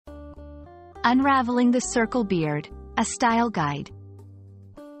Unraveling the Circle Beard, a style guide.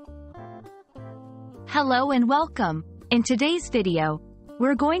 Hello and welcome. In today's video,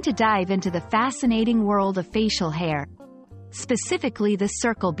 we're going to dive into the fascinating world of facial hair, specifically the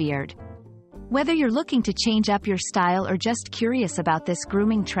circle beard. Whether you're looking to change up your style or just curious about this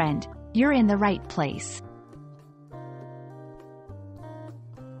grooming trend, you're in the right place.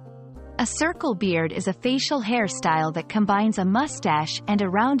 A circle beard is a facial hairstyle that combines a mustache and a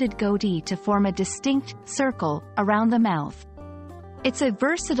rounded goatee to form a distinct circle around the mouth. It's a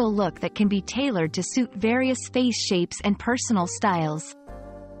versatile look that can be tailored to suit various face shapes and personal styles.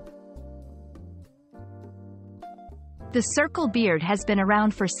 The circle beard has been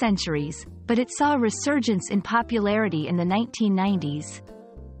around for centuries, but it saw a resurgence in popularity in the 1990s.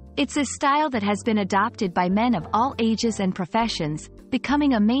 It's a style that has been adopted by men of all ages and professions,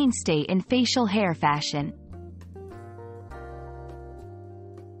 becoming a mainstay in facial hair fashion.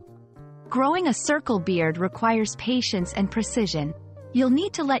 Growing a circle beard requires patience and precision. You'll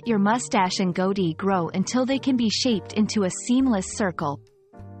need to let your mustache and goatee grow until they can be shaped into a seamless circle.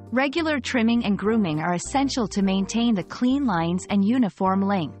 Regular trimming and grooming are essential to maintain the clean lines and uniform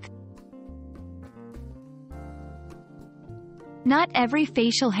length. Not every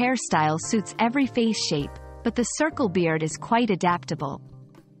facial hairstyle suits every face shape, but the circle beard is quite adaptable.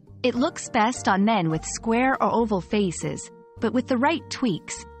 It looks best on men with square or oval faces, but with the right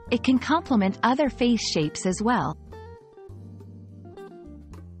tweaks, it can complement other face shapes as well.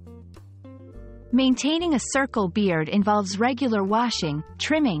 Maintaining a circle beard involves regular washing,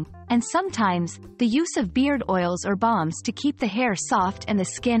 trimming, and sometimes, the use of beard oils or balms to keep the hair soft and the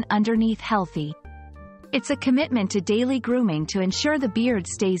skin underneath healthy. It's a commitment to daily grooming to ensure the beard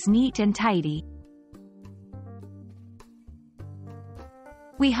stays neat and tidy.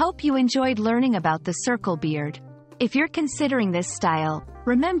 We hope you enjoyed learning about the circle beard. If you're considering this style,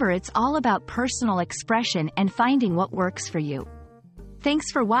 remember it's all about personal expression and finding what works for you. Thanks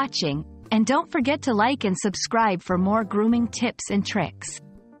for watching, and don't forget to like and subscribe for more grooming tips and tricks.